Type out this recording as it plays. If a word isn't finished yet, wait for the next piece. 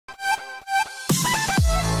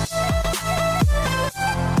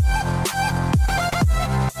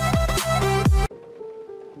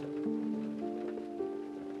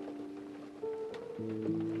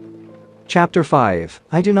Chapter 5.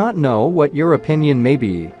 I do not know what your opinion may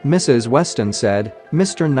be, Mrs. Weston said,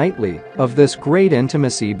 Mr. Knightley, of this great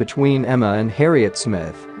intimacy between Emma and Harriet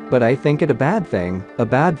Smith, but I think it a bad thing. A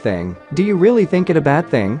bad thing? Do you really think it a bad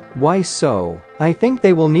thing? Why so? I think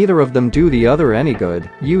they will neither of them do the other any good.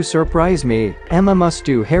 You surprise me. Emma must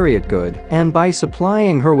do Harriet good, and by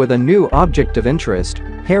supplying her with a new object of interest,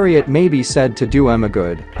 Harriet may be said to do Emma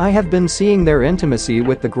good. I have been seeing their intimacy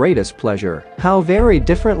with the greatest pleasure. How very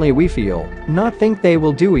differently we feel. Not think they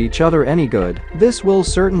will do each other any good. This will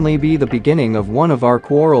certainly be the beginning of one of our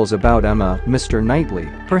quarrels about Emma, Mr. Knightley.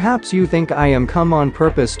 Perhaps you think I am come on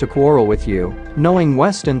purpose to quarrel with you, knowing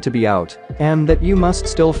Weston to be out, and that you must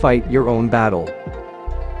still fight your own battle.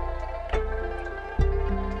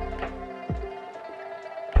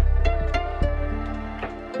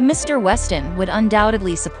 Mr. Weston would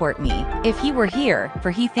undoubtedly support me if he were here, for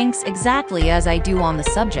he thinks exactly as I do on the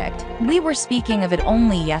subject. We were speaking of it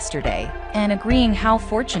only yesterday, and agreeing how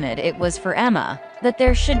fortunate it was for Emma that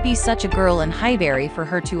there should be such a girl in Highbury for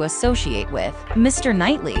her to associate with. Mr.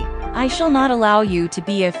 Knightley, I shall not allow you to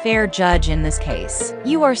be a fair judge in this case.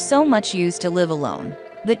 You are so much used to live alone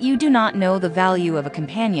that you do not know the value of a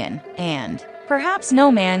companion, and perhaps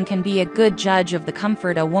no man can be a good judge of the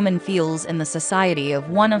comfort a woman feels in the society of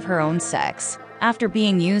one of her own sex, after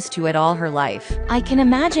being used to it all her life. I can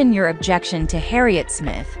imagine your objection to Harriet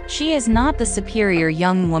Smith. She is not the superior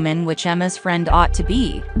young woman which Emma's friend ought to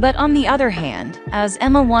be. But on the other hand, as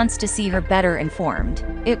Emma wants to see her better informed,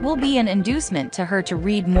 it will be an inducement to her to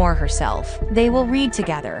read more herself. They will read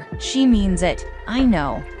together. She means it, I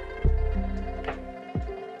know.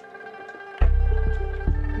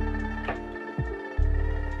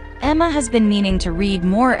 Emma has been meaning to read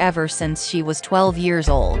more ever since she was 12 years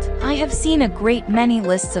old. I have seen a great many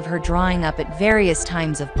lists of her drawing up at various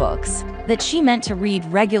times of books that she meant to read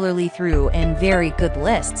regularly through, and very good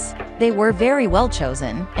lists. They were very well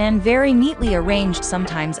chosen, and very neatly arranged,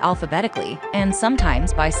 sometimes alphabetically, and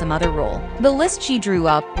sometimes by some other rule. The list she drew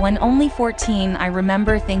up when only 14, I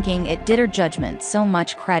remember thinking it did her judgment so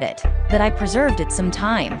much credit that I preserved it some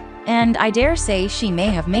time. And I dare say she may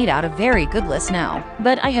have made out a very good list now.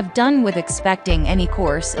 But I have done with expecting any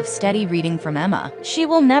course of steady reading from Emma. She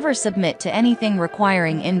will never submit to anything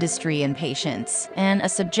requiring industry and patience, and a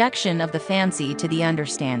subjection of the fancy to the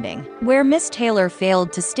understanding. Where Miss Taylor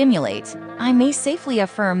failed to stimulate, I may safely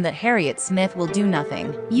affirm that Harriet Smith will do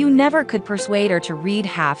nothing. You never could persuade her to read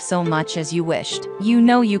half so much as you wished. You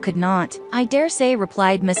know you could not. I dare say,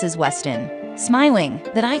 replied Mrs. Weston, smiling,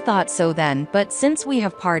 that I thought so then, but since we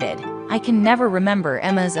have parted, I can never remember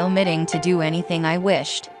Emma's omitting to do anything I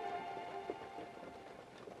wished.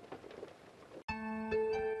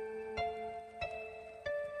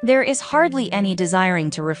 There is hardly any desiring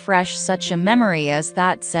to refresh such a memory as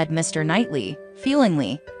that, said Mr. Knightley,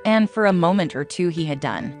 feelingly, and for a moment or two he had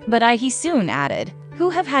done. But he soon added, who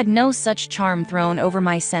have had no such charm thrown over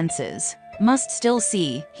my senses, must still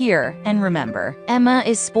see, hear, and remember. Emma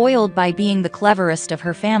is spoiled by being the cleverest of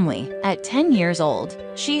her family. At 10 years old,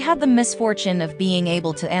 she had the misfortune of being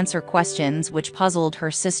able to answer questions which puzzled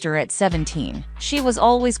her sister at 17. She was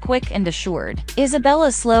always quick and assured,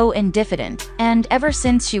 Isabella slow and diffident, and ever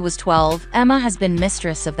since she was 12, Emma has been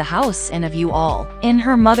mistress of the house and of you all. In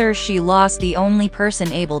her mother she lost the only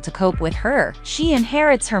person able to cope with her. She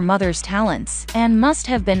inherits her mother's talents, and must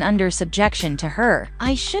have been under subjection to her.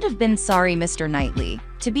 I should have been sorry, Mr. Knightley,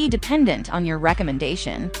 to be dependent on your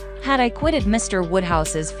recommendation, had I quitted Mr.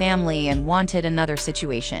 Woodhouse's family and wanted another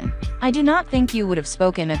situation. I do not think you would have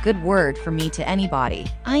spoken a good word for me to anybody.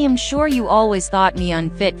 I am sure you always thought me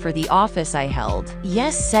unfit for the office I held.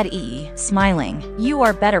 Yes, said E, smiling, you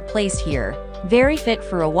are better placed here, very fit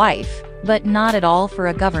for a wife, but not at all for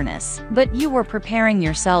a governess. But you were preparing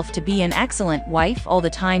yourself to be an excellent wife all the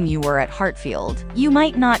time you were at Hartfield. You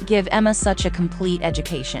might not give Emma such a complete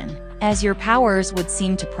education as your powers would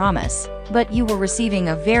seem to promise, but you were receiving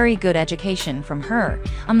a very good education from her,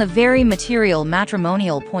 on the very material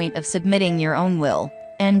matrimonial point of submitting your own will,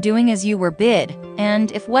 and doing as you were bid.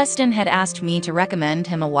 And if Weston had asked me to recommend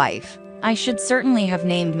him a wife, I should certainly have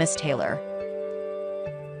named Miss Taylor.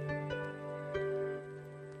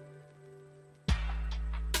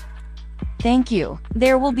 Thank you.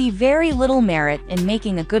 There will be very little merit in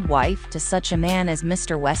making a good wife to such a man as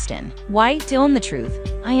Mr. Weston. Why, to own the truth,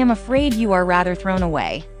 I am afraid you are rather thrown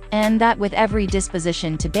away, and that with every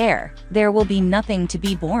disposition to bear, there will be nothing to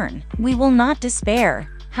be borne. We will not despair.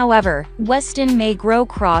 However, Weston may grow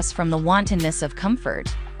cross from the wantonness of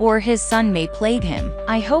comfort, or his son may plague him.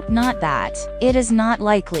 I hope not that. It is not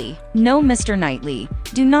likely. No, Mr. Knightley,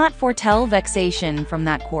 Do not foretell vexation from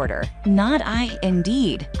that quarter. Not I,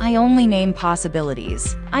 indeed. I only name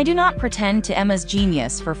possibilities. I do not pretend to Emma's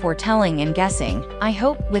genius for foretelling and guessing. I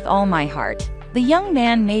hope with all my heart. The young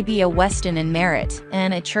man may be a Weston in merit,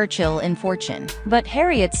 and a Churchill in fortune. But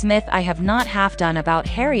Harriet Smith, I have not half done about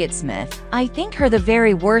Harriet Smith. I think her the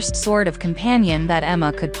very worst sort of companion that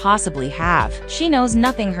Emma could possibly have. She knows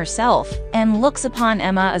nothing herself, and looks upon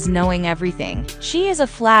Emma as knowing everything. She is a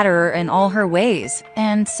flatterer in all her ways,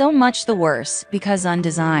 and so much the worse, because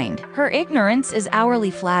undesigned. Her ignorance is hourly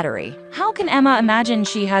flattery. How can Emma imagine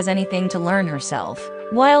she has anything to learn herself,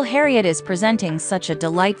 while Harriet is presenting such a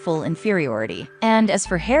delightful inferiority? And as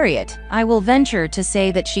for Harriet, I will venture to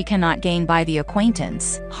say that she cannot gain by the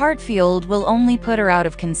acquaintance. Hartfield will only put her out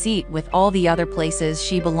of conceit with all the other places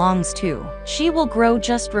she belongs to. She will grow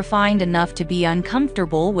just refined enough to be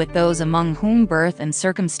uncomfortable with those among whom birth and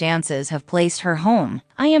circumstances have placed her home.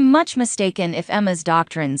 I am much mistaken if Emma's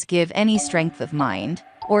doctrines give any strength of mind,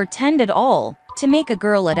 or tend at all, to make a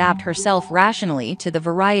girl adapt herself rationally to the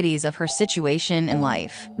varieties of her situation in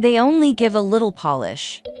life. They only give a little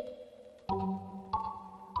polish.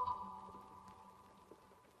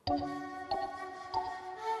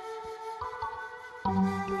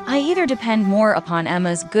 I either depend more upon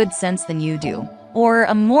Emma's good sense than you do, or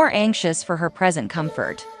am more anxious for her present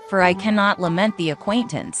comfort, for I cannot lament the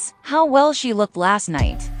acquaintance. How well she looked last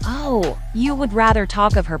night. Oh, you would rather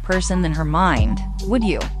talk of her person than her mind, would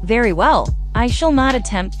you? Very well. I shall not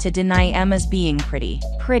attempt to deny Emma's being pretty.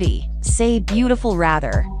 Pretty. Say beautiful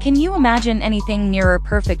rather. Can you imagine anything nearer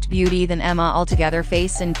perfect beauty than Emma altogether,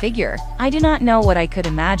 face and figure? I do not know what I could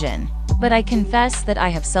imagine, but I confess that I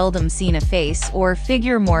have seldom seen a face or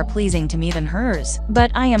figure more pleasing to me than hers.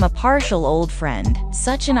 But I am a partial old friend.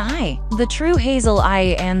 Such an eye. The true hazel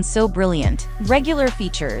eye, and so brilliant. Regular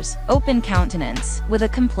features, open countenance, with a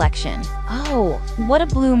complexion. Oh, what a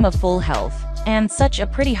bloom of full health. And such a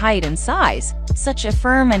pretty height and size, such a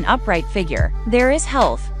firm and upright figure. There is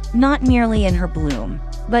health, not merely in her bloom,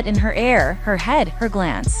 but in her air, her head, her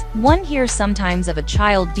glance. One hears sometimes of a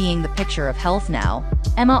child being the picture of health now.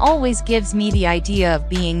 Emma always gives me the idea of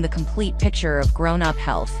being the complete picture of grown-up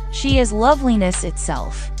health. She is loveliness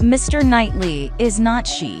itself. Mr. Knightley, is not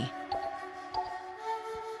she?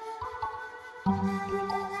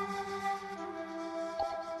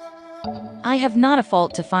 I have not a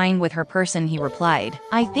fault to find with her person, he replied.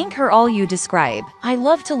 I think her all you describe. I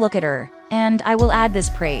love to look at her, and I will add this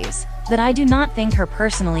praise, that I do not think her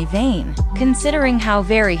personally vain. Considering how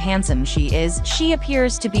very handsome she is, she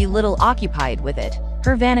appears to be little occupied with it.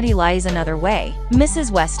 Her vanity lies another way.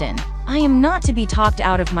 Mrs. Weston, I am not to be talked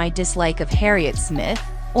out of my dislike of Harriet Smith,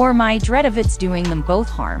 or my dread of its doing them both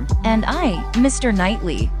harm. And I, Mr.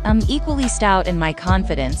 Knightley, am equally stout in my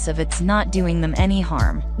confidence of its not doing them any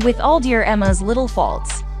harm. With all dear Emma's little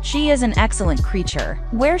faults, she is an excellent creature.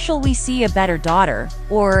 Where shall we see a better daughter,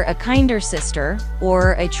 or a kinder sister,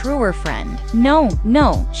 or a truer friend? No,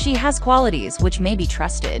 no, she has qualities which may be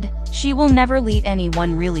trusted. She will never lead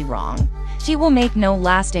anyone really wrong. She will make no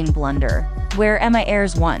lasting blunder. Where Emma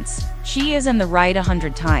errs once, she is in the right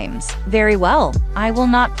 100 times. Very well, I will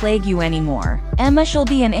not plague you any more. Emma shall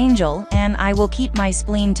be an angel, and I will keep my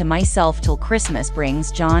spleen to myself till Christmas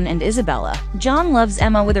brings John and Isabella. John loves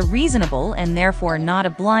Emma with a reasonable and therefore not a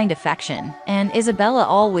blind affection, and Isabella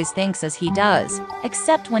always thinks as he does,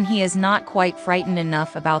 except when he is not quite frightened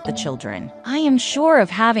enough about the children. I am sure of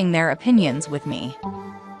having their opinions with me.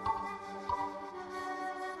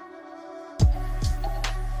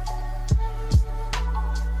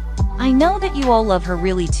 I know that you all love her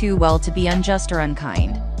really too well to be unjust or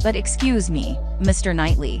unkind, but excuse me, Mr.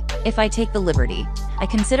 Knightley, if I take the liberty. I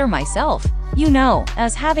consider myself, you know,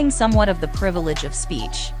 as having somewhat of the privilege of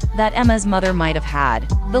speech that Emma's mother might have had.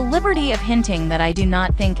 The liberty of hinting that I do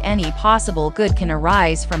not think any possible good can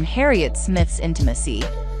arise from Harriet Smith's intimacy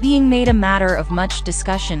being made a matter of much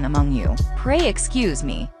discussion among you. Pray excuse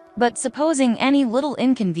me, but supposing any little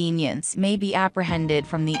inconvenience may be apprehended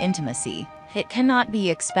from the intimacy, it cannot be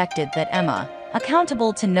expected that Emma,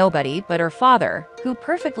 accountable to nobody but her father, who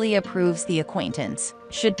perfectly approves the acquaintance,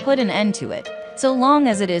 should put an end to it, so long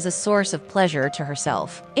as it is a source of pleasure to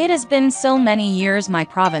herself. It has been so many years my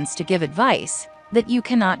province to give advice, that you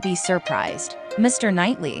cannot be surprised, Mr.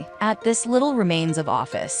 Knightley, at this little remains of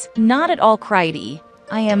office. Not at all, cried he.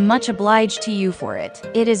 I am much obliged to you for it.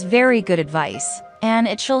 It is very good advice, and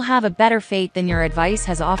it shall have a better fate than your advice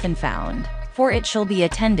has often found, for it shall be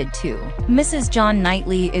attended to. Mrs. John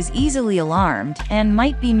Knightley is easily alarmed, and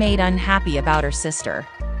might be made unhappy about her sister.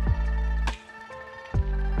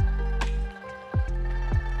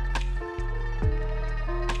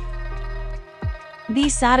 Be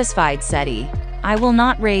satisfied, said he. I will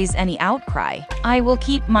not raise any outcry. I will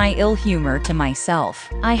keep my ill humor to myself.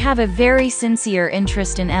 I have a very sincere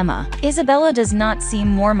interest in Emma. Isabella does not seem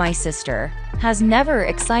more my sister, has never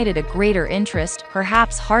excited a greater interest,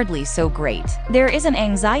 perhaps hardly so great. There is an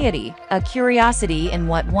anxiety, a curiosity in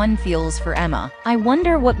what one feels for Emma. I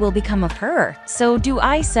wonder what will become of her. So do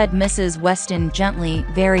I, said Mrs. Weston gently,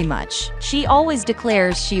 very much. She always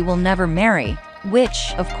declares she will never marry,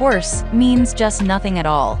 which, of course, means just nothing at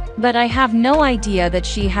all. But I have no idea that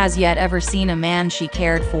she has yet ever seen a man she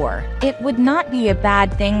cared for. It would not be a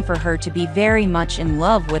bad thing for her to be very much in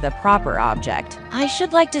love with a proper object. I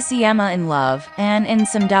should like to see Emma in love, and in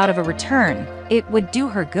some doubt of a return. It would do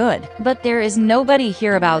her good. But there is nobody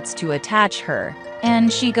hereabouts to attach her,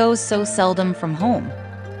 and she goes so seldom from home.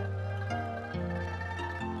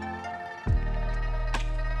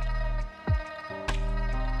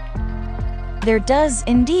 There does,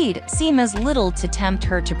 indeed, seem as little to tempt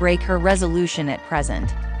her to break her resolution at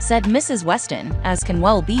present, said Mrs. Weston, as can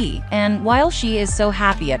well be, and while she is so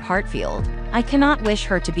happy at Hartfield, I cannot wish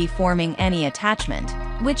her to be forming any attachment,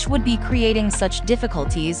 which would be creating such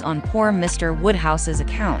difficulties on poor Mr. Woodhouse's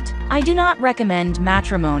account. I do not recommend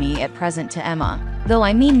matrimony at present to Emma, though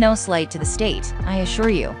I mean no slight to the state, I assure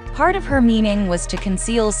you. Part of her meaning was to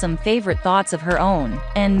conceal some favorite thoughts of her own,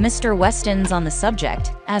 and Mr. Weston's on the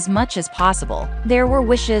subject, as much as possible. There were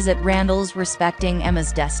wishes at Randalls respecting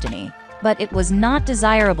Emma's destiny, but it was not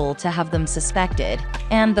desirable to have them suspected,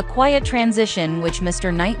 and the quiet transition which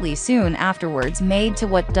Mr. Knightley soon afterwards made to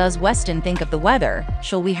 "What does Weston think of the weather?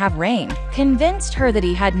 Shall we have rain?" convinced her that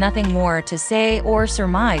he had nothing more to say or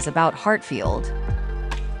surmise about Hartfield.